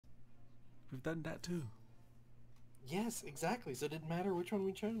We've done that too. Yes, exactly. So it didn't matter which one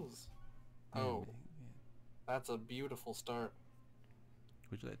we chose. Yeah, Oh, yeah. that's a beautiful start.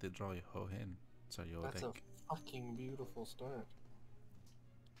 Would you like to draw your whole hand? So your That's a deck. fucking beautiful start.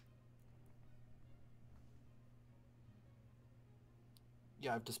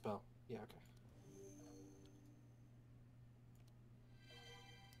 Yeah, I have Dispel. Yeah, okay.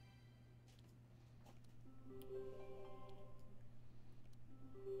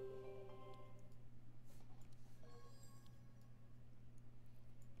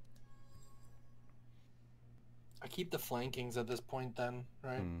 I keep the flankings at this point then,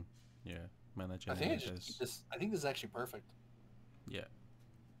 right? Yeah. Mana I think I just keep generators. this. I think this is actually perfect. Yeah.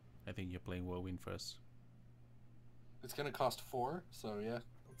 I think you're playing Whirlwind first. It's gonna cost 4, so yeah.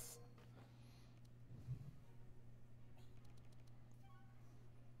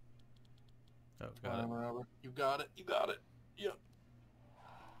 Oh, Come got it. on, Robert. You got it. You got it. Yep.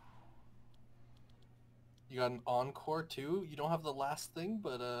 You got an encore too. You don't have the last thing,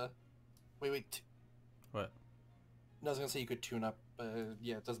 but wait. What? No, I was gonna say you could tune up, but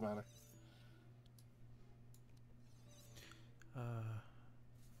yeah, it doesn't matter.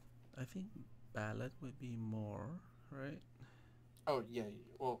 I think ballad would be more, right? Oh yeah.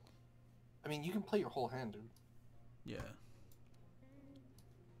 Well, I mean, you can play your whole hand, dude. Yeah.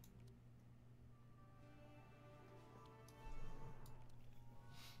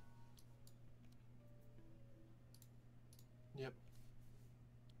 Yep.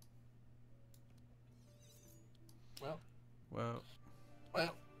 Well, Well,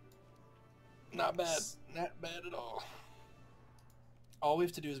 well, not bad. Not bad at all. All we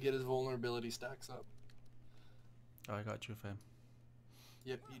have to do is get his vulnerability stacks up. I got you, fam.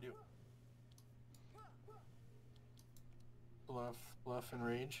 Yep, you do. Bluff, and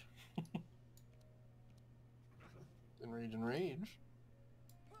rage. Enrage.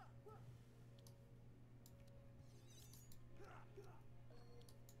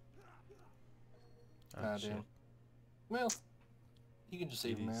 Oh, Ah, shit. damn. Well, you can just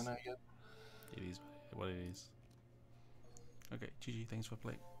save It is. mana, I guess. It is what it is. Okay, GG, thanks for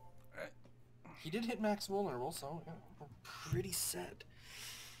playing. Alright. He did hit max vulnerable, so yeah, we're pretty set.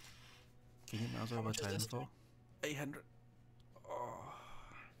 Can you mouse over much is this Titanfall? 800. Oh.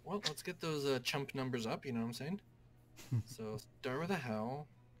 Well, let's get those chump numbers up, you know what I'm saying? So start with a hell,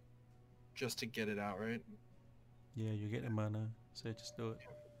 just to get it out, right? Yeah, you get the mana, so just do it.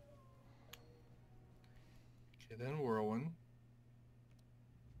 Okay, then whirlwind.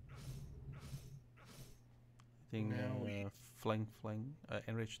 I think Now we... flank,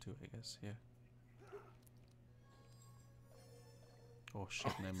 enrich too, I guess, yeah. Oh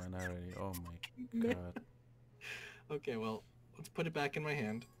shit, no mana already. Oh my god. Okay, well, let's put it back in my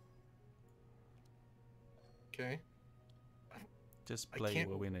hand. Okay. Just I play can't...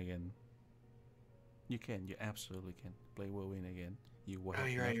 Whirlwind again. You can, you absolutely can. Play Whirlwind again. You will have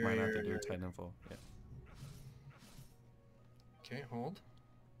you're enough right, mana to right, do right. Titanfall. Yeah. Okay, hold.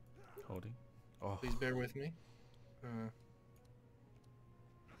 Holding. Oh. Please bear with me.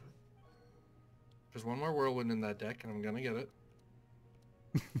 There's one more whirlwind in that deck, and I'm gonna get it.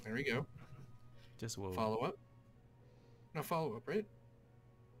 There we go. Just Whirlwind. Follow up. No follow up, right?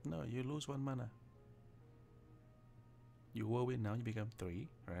 No, you lose 1 mana. You Whirlwind now, you become 3,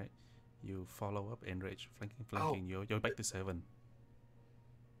 right? You follow up, enrage, flanking. You're back to 7.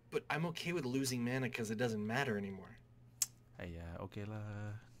 But I'm okay with losing mana because it doesn't matter anymore. Yeah, okay lah.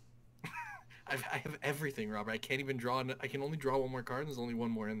 I have everything, Robert. I can't even draw. I can only draw 1 more card, and there's only 1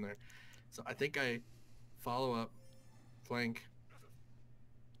 more in there. So I think I follow up, flank,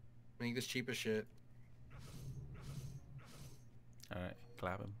 make this cheap as shit. Alright,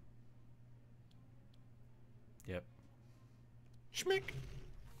 clap him. Yep. Schmick.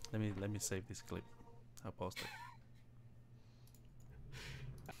 Let me save this clip. I'll post it.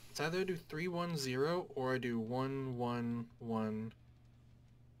 It's either I do 3-1-0 or I do 1-1-1.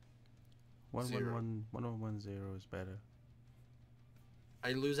 1-1-1-1-1-0 is better.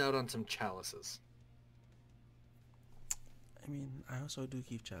 I lose out on some chalices. I mean, I also do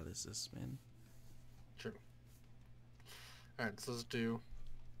keep chalices, man. True. Alright, so let's do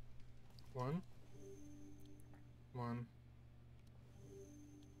 1, 1.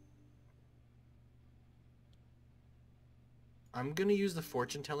 I'm gonna use the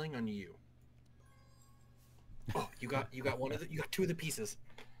fortune telling on you. Oh, you got one of the, you got 2 of the pieces.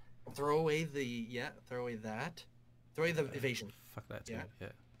 Throw away throw away that. Throw away the evasion. Fuck that too. Yeah. Yeah.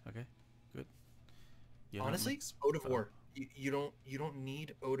 Okay. Good. You're Honestly, Ode of War. You don't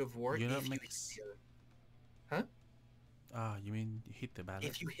need Ode of War You're if not you mix. Huh? Ah, you mean you hit the ballot?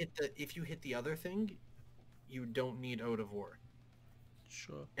 If you hit the other thing, you don't need Ode of War.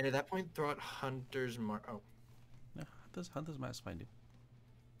 Sure. And at that point, throw out Hunter's Mark. Oh, Yeah, Hunter's Mark's fine, dude.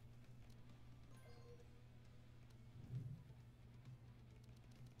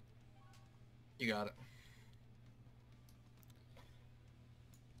 you got it.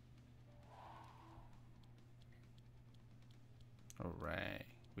 Alright,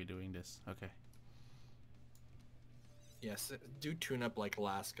 we're doing this. Okay. Yes, do tune up like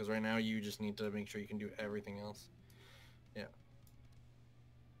last, because right now you just need to make sure you can do everything else. Yeah.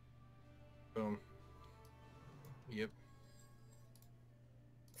 Boom. Yep.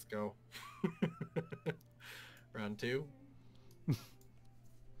 Let's go. Round 2.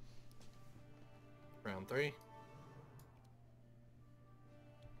 Round 3.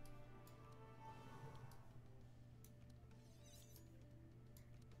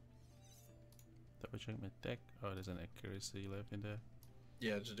 Double check my deck. Oh, there's an accuracy left in there.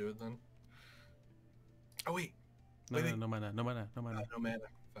 Yeah, just do it then. Oh wait. No, Wait, no, wait. no mana, no mana, no mana. No mana.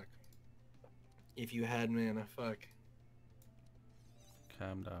 Fuck. If you had mana, fuck.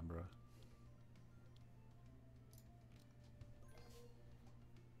 Calm down, bro.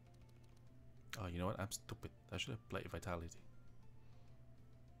 Oh, you know what? I'm stupid. I should have played Vitality.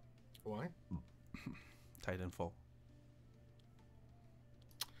 Why? Titanfall.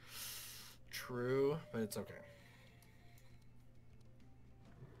 True, but it's okay.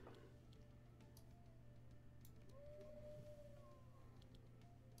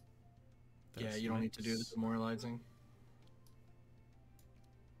 Yeah, you don't need to do the demoralizing.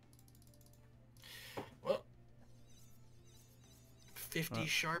 Well, 50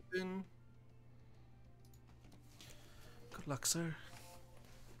 sharpen. Good luck, sir.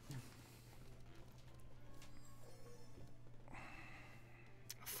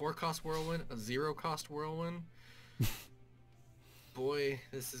 A 4-cost whirlwind, a 0-cost whirlwind. Boy,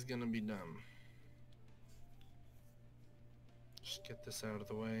 this is gonna be dumb. Just get this out of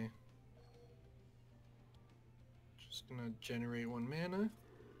the way. Just gonna generate 1 mana.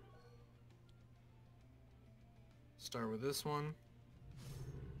 Start with this one.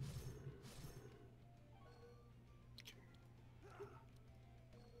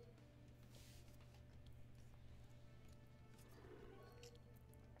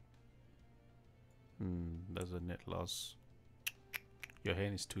 There's a net loss. Your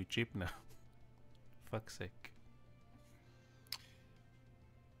hand is too cheap now. Fuck's sake.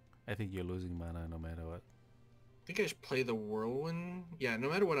 I think you're losing mana no matter what. I think I should play the whirlwind. Yeah, no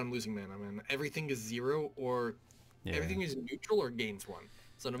matter what, I'm losing mana, man. Everything is 0 or everything is neutral or gains 1.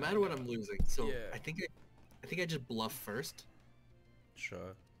 So no matter what, I'm losing. So Yeah. I think I just bluff first.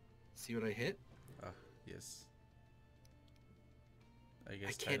 Sure. See what I hit. Ah, yes. I guess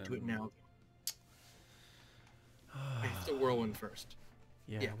I can't do it Titan- now. I have to whirlwind first.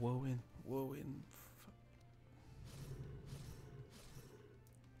 Yeah, whirlwind. Whirlwind.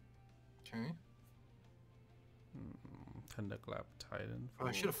 Okay. Thunderclap Titan. Oh,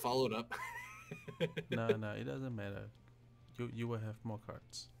 I should have followed up. No, it doesn't matter. You will have more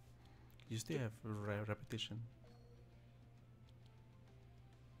cards. You still have repetition.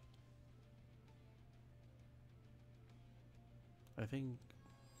 I think.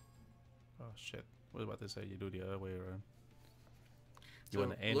 Oh shit! I was about to say you do the other way around. You So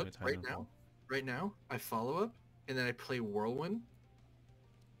want to end look, with right Titanfall. now. Right now, I follow up and then I play whirlwind.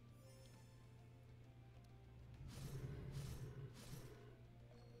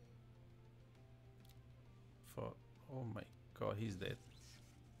 For oh my god, he's dead.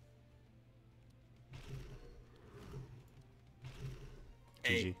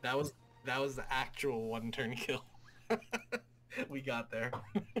 Hey, GG. that was the actual 1-turn kill. We got there.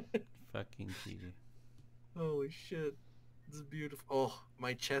 Fucking GG. Holy shit. This is beautiful. Oh,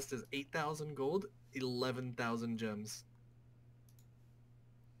 my chest is 8,000 gold, 11,000 gems.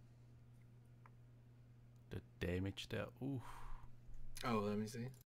 The damage there. Oof. Oh, let me see.